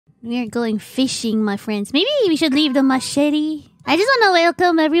We're going fishing, my friends. Maybe we should leave the machete. I just want to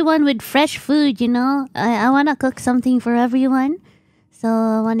welcome everyone with fresh food, you know? I want to cook something for everyone. So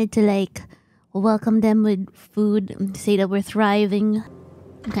I wanted to, like, welcome them with food. Say that we're thriving.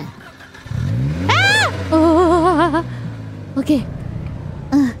 Okay. Ah! Oh! Okay.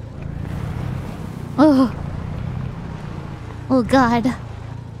 Oh. Oh, God.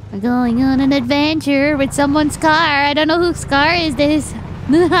 We're going on an adventure with someone's car. I don't know whose car is this.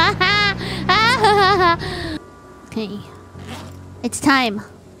 Okay. It's time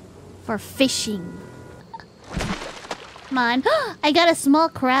for fishing. Come on. I got a small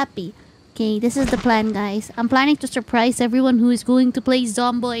crappie. Okay, this is the plan, guys. I'm planning to surprise everyone who is going to play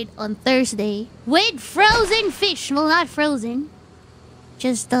Zomboid on Thursday with frozen fish. Well, not frozen.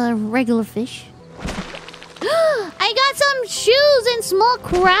 Just regular fish. I got some shoes and small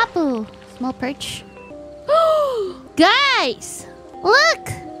crapple. Small perch. Guys! Look!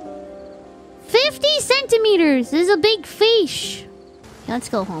 50 centimeters! This is a big fish. Okay, let's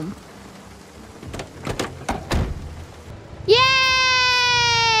go home.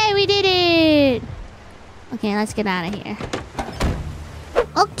 Yay! We did it! Okay, let's get out of here.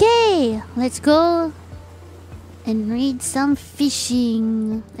 Okay, let's go and read some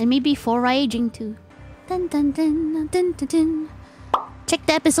fishing. And maybe foraging too. Dun, dun, dun, dun, dun, dun. Check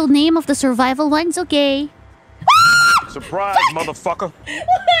the episode name of the survival ones, okay? Surprise, motherfucker!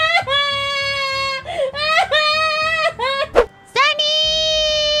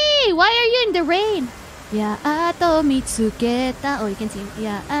 Sonny! Why are you in the rain? Yaato mitsuketa. Oh, you can see.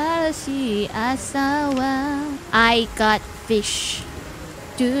 Yaarashi asawa. I got fish.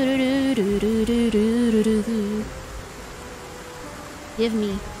 Give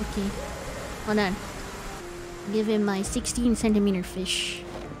me. Okay. Hold on. Give him my 16 centimeter fish.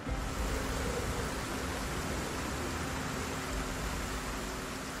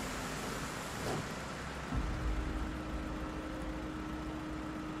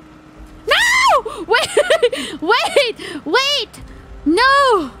 No! Wait!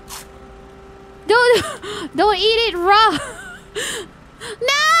 No! Don't eat it raw.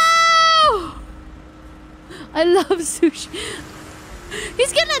 No! I love sushi.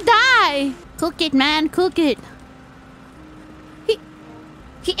 He's gonna die. Cook it, man. Cook it.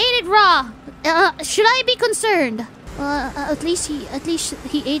 He ate it raw. Should I be concerned? At least he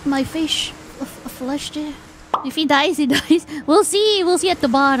ate my fish. Flesh there. If he dies, he dies. We'll see. We'll see at the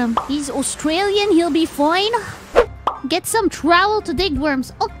bottom. He's Australian. He'll be fine. Get some trowel to dig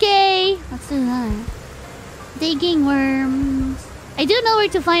worms. Okay. Let's do that. Digging worms. I do know where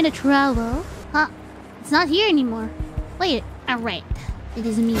to find a trowel. Huh? It's not here anymore. Wait. Alright. It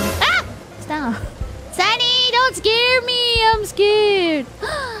is me. Ah! Stop. Sonny, don't scare me. I'm scared.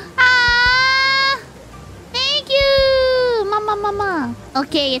 Ah! Thank you. Mama.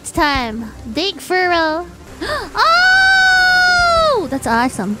 Okay, it's time. Dig furrow. Oh! That's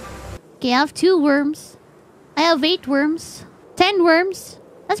awesome. Okay, I have 2 worms. I have 8 worms. 10 worms.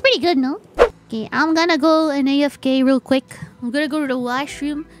 That's pretty good, no? Okay, I'm gonna go an AFK real quick. I'm gonna go to the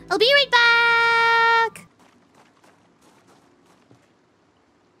washroom. I'll be right back!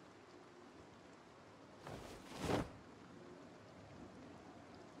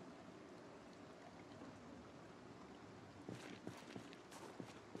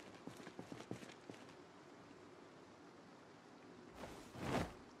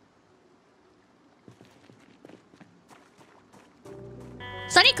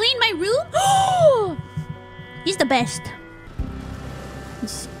 Sonny cleaned my room? He's the best.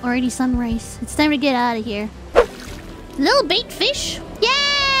 It's already sunrise. It's time to get out of here. Little bait fish?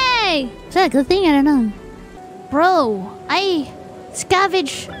 Yay! Is that a good thing? I don't know. Bro, I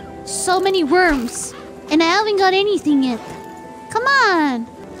scavenged so many worms. And I haven't got anything yet. Come on!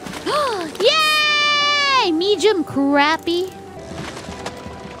 Yay! Medium crappie.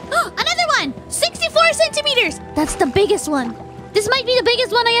 Another one! 64 centimeters! That's the biggest one. This might be the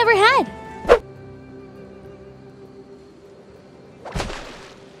biggest one I ever had.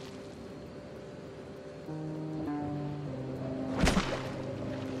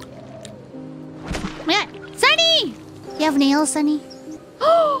 Yeah. Sonny! You have nails, Sonny?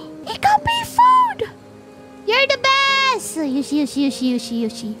 Oh, he got me food! You're the best!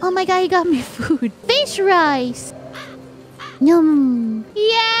 Yoshi. Oh my god, he got me food. Fish rice. Yum.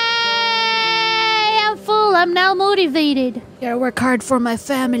 Yay! I'm full. I'm now motivated. Gotta work hard for my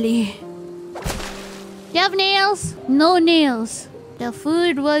family. You have nails? No nails. The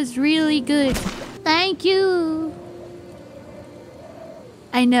food was really good. Thank you.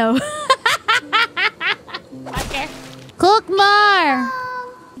 I know. Okay. Cook more!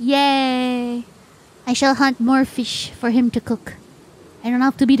 Yay! I shall hunt more fish for him to cook. I don't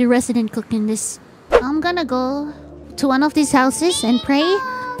have to be the resident cook in this. I'm gonna go to one of these houses and pray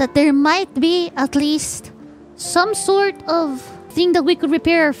that there might be at least some sort of thing that we could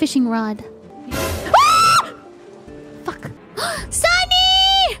repair our fishing rod. Ah! Fuck.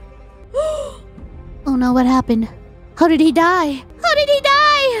 Sonny! Oh no, what happened? How did he die? How did he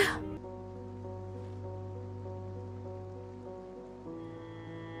die?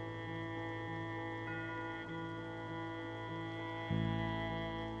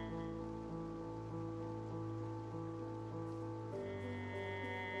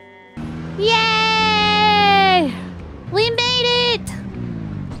 Yay! We made it!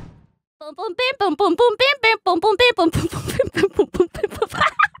 Boom boom bim boom boom boom bim bim boom boom bim boom boom boom bim boom